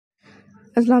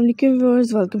अस्सलाम वालेकुम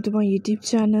viewers, welcome to my YouTube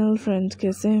channel. Friends,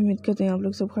 कैसे हैं? उम्मीद करते हैं आप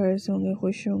लोग सब खैर से होंगे,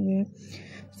 खुश होंगे।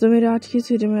 तो मेरे आज की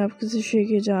इस वीडियो में आपके साथ शेयर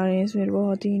किए जा रहे हैं इसमें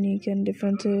बहुत ही unique and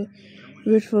different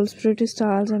beautiful spirit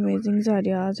styles amazing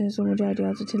ideas हैं। सो मुझे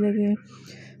आइडियाज़ अच्छे लगे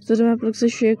तो मैं आप लोग से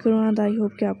शेयर करूँ एंड आई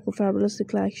होप कि आपको फैबुलस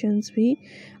कलेक्शंस भी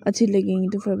अच्छी लगेंगी।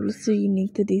 तो फैबुलस से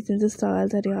यूनिक तो डिसेंट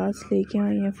स्टाइल्स आइडियाज़ लेके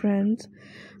आए हैं फ्रेंड्स,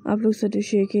 आप लोग से जो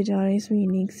शेयर किए जा रहे हैं इसमें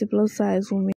यूनिक से प्लस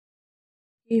साइज़ों में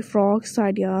ये फ्रॉक्स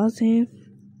आइडियाज़ हैं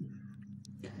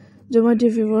जो मुझे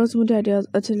व्यूवर्स मुझे आइडियाज़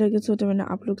अच्छे लगे तो मैंने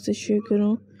आप लोग से शेयर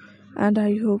करूं एंड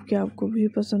आई होप कि आपको भी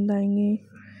पसंद आएंगे।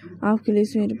 आपके लिए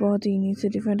इसमें बहुत ही यूनिक से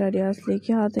डिफरेंट आइडियाज़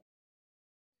लेके आते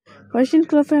हैं। फैशन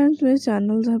क्लब फ्रेंड्स में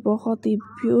चैनल्स है बहुत ही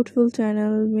ब्यूटीफुल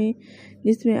चैनल में,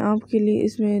 जिसमें आपके लिए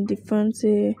इसमें डिफरेंट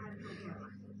से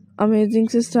अमेजिंग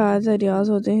से स्टाइल्स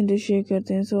आइडियाज़ होते हैं जो शेयर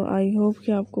करते हैं। सो आई होप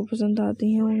कि आपको पसंद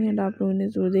आती हैं होंगे एंड आप लोगों ने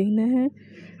ज़रूर देखना है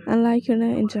एंड लाइक करना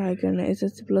है, एंजॉय करना है।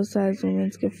 इस प्लस साइज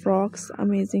वुमेंस के फ्रॉक्स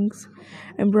अमेजिंग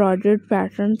एम्ब्रॉयडर्ड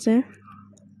पैटर्न्स हैं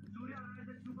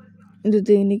जो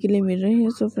देखने के लिए मिल रहे हैं।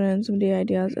 सो फ्रेंड्स, मुझे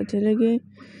आइडियाज़ अच्छे लगे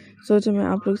सोचा मैं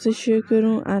आप लोग से शेयर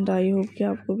करूं एंड आई होप कि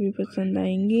आपको भी पसंद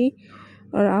आएंगी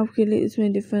और आपके लिए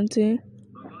इसमें डिफरेंट से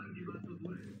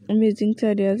अमेजिंग से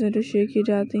आइडियाज़ हैं जो शेयर की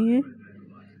जाती हैं।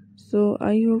 सो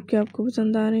आई होप कि आपको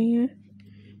पसंद आ रही हैं।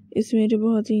 इसमें जो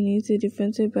बहुत ही यूनिक से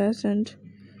डिफरेंट से best and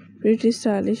pretty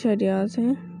stylish ideas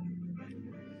हैं।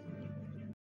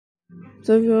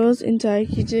 सो व्यूअर्स, एंजॉय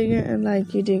कीजिएगा एंड लाइक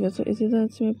कीजिएगा। सो इसी तरह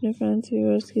से मैं अपने फ्रेंड्स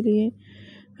व्यूअर्स के लिए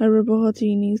हर बार बहुत ही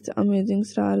यूनिक अमेजिंग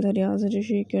स्टाइल आइडियाज़ जो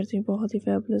शेयर करती हूँ, बहुत ही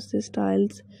फैबुलस से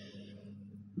स्टाइल्स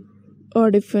और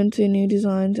डिफरेंट से new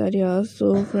design ideas.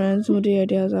 So friends, मुझे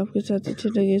आइडियाज़ आपके साथ अच्छे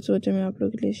लगे सोचा मैं आप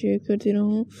लोगों के लिए शेयर करती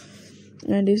रहूँ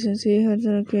एंड इससे हर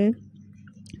तरह के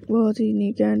बहुत ही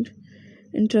यूनिक एंड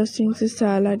इंटरेस्टिंग से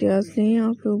स्टाइल आइडियाज़ लें।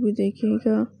 आप लोग भी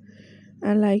देखिएगा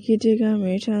एंड लाइक कीजिएगा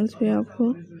मेरे चैनल्स पे।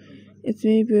 आपको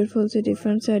इसमें ब्यूटीफुल से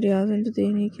डिफरेंट आइडियाज़ हैं जो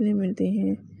देखने के लिए मिलते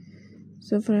हैं।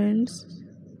 सो फ्रेंड्स,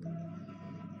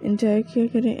 एंजॉय किया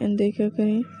करें एंड देखा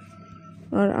करें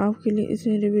और आपके लिए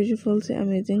इसमें जो ब्यूटीफुल से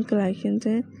अमेजिंग कलेक्शंस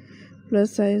हैं,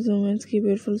 प्लस साइज वुमेंस की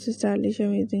ब्यूटीफुल से स्टाइलिश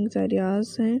अमेजिंग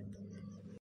आइडियाज़ हैं।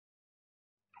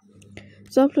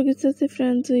 सो आप लोग इस तरह से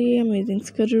फ्रेंड्स ये अमेजिंग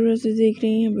जरूर से देख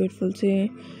रही हैं, ब्यूटीफुल से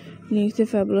यूनिक से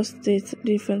फैबुलस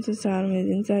डिफरेंट से स्टाइल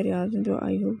अमेजिंग आइडियाज़ हैं जो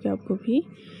आई होप कि आपको भी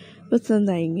पसंद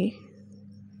आएंगे।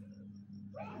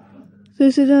 तो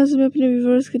इसी तरह से मैं अपने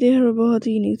व्यूवर्स के लिए हर बहुत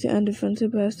ही यूनिक से एंड डिफरेंट से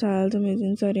बेस्ट स्टाइल्स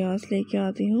अमेजिंग आइडियाज़ लेके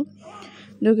आती हूँ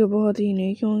जो कि बहुत ही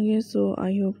यूनिक होंगे। सो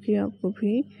आई होप कि आपको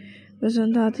भी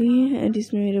पसंद आती हैं एंड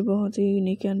इसमें मेरे बहुत ही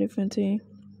यूनिक एंड डिफरेंट से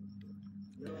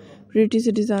प्रीटी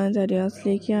से डिज़ाइन आइडियाज़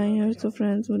लेके आए हैं। सो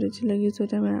फ्रेंड्स, मुझे अच्छी लगी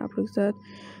सोचा मैं आप लोग के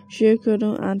साथ शेयर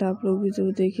करूँ एंड आप लोग भी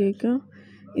जरूर देखिएगा।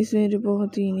 इसमें जो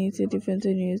बहुत ही यूनिक से डिफरेंट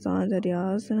से न्यू डिज़ाइन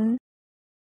आइडियाज़ हैं,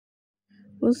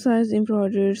 उस साइज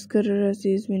एम्ब्रॉयडर्स कर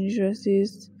ड्रेसेस मिनी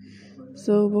ड्रेसेस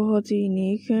सो बहुत ही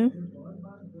यूनिक है।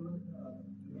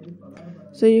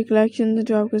 सो ये कलेक्शन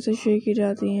जो आपके साथ शेयर की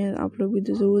जाती हैं आप लोग भी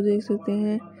ज़रूर देख सकते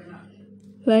हैं,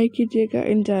 लाइक कीजिएगा,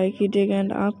 एंजॉय कीजिएगा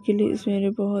एंड आपके लिए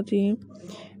इसमें बहुत ही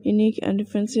यूनिक एंड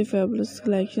डिफरेंट से फैबुलस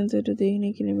कलेक्शन है जो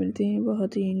देखने के लिए मिलते हैं,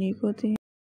 बहुत ही यूनिक होते हैं।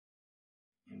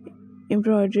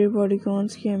 एम्ब्रॉयडरी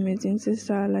बॉडीकॉन्स की अमेजिंग से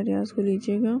स्टाइल आइडियाज़ को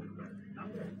लीजिएगा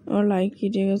और लाइक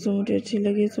कीजिएगा। सो मुझे अच्छी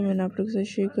लगी तो मैंने आप लोग के साथ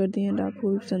शेयर कर दी एंड आपको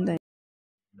भी पसंद आए।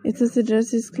 इस तरह से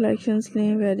ड्रेसेस कलेक्शंस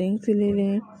लें, वेडिंग से ले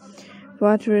लें,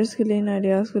 पार्टी वेयर्स के लिए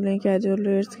आइडियाज़ को लें, कैजुअल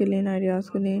वेयर्स के लिए आइडियाज़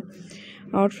को लें,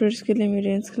 आउटफिट्स के लिए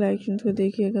मेरेंस कलेक्शन को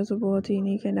देखिएगा। सो बहुत ही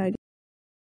यूनिक एंड आइडिया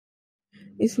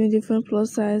इसमें डिफरेंट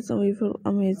प्लस साइज और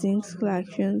अमेजिंग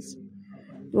कलेक्शंस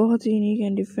बहुत ही यूनिक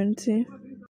एंड डिफरेंट से।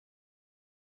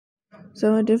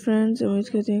 सो माय डियर फ्रेंड्स, उम्मीद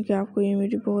करती हूँ कि आपको ये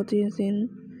मेरी बहुत ही हसीन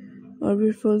और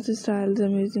ब्यूटीफुल से स्टाइल्स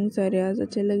अमेजिंग आइडियाज़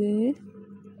अच्छे लगेंगे।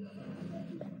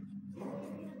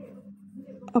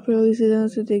 आप लोग इसी तरह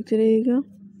से देखते रहिएगा।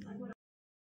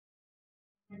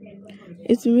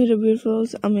 इसमें मेरे beautiful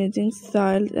amazing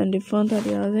style and different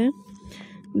ideas हैं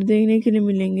देखने के लिए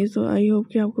मिलेंगे। सो आई होप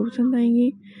कि आपको पसंद आएंगी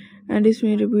एंड इसमें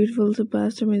मेरे ब्यूटीफुल से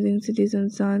best amazing cities and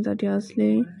design ideas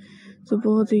लें। सो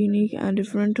बहुत ही यूनिक एंड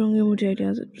डिफरेंट होंगे, मुझे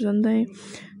आइडियाज़ पसंद आए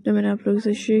जो मैंने आप लोगों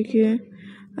से शेयर किए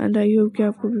एंड आई होप कि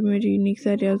आपको भी मेरी यूनिक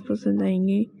आइडियाज़ पसंद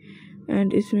आएंगे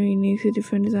एंड इसमें यूनिक से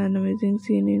डिफरेंट डिज़ाइन अमेजिंग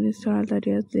सी स्टाइल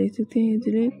आइडियाज़ देख सकते हैं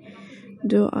इजीली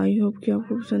जो आई होप कि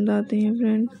आपको पसंद आते हैं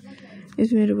फ्रेंड्स।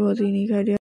 इसमें मेरे बहुत ही यूनिक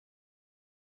आइडिया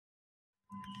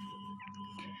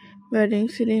वेडिंग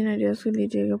के लिए आइडियाज़ को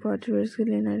लीजिएगा, पार्टी वेयर्स के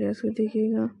लिए आइडियाज़ को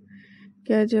देखिएगा,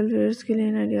 कैजुअल वेयर्स के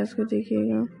लिए आइडियाज़ को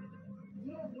देखिएगा।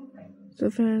 तो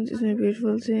फ्रेंड्स, इसमें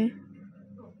ब्यूटीफुल से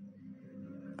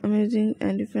अमेजिंग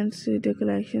एंड डिफरेंट से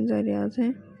कलेक्शन आइडियाज़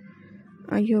हैं,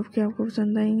 आई होप कि आपको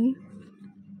पसंद आएंगी।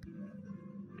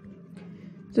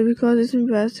 तो बिकॉज इसमें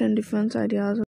बेस्ट एंड डिफरेंस आइडियाज़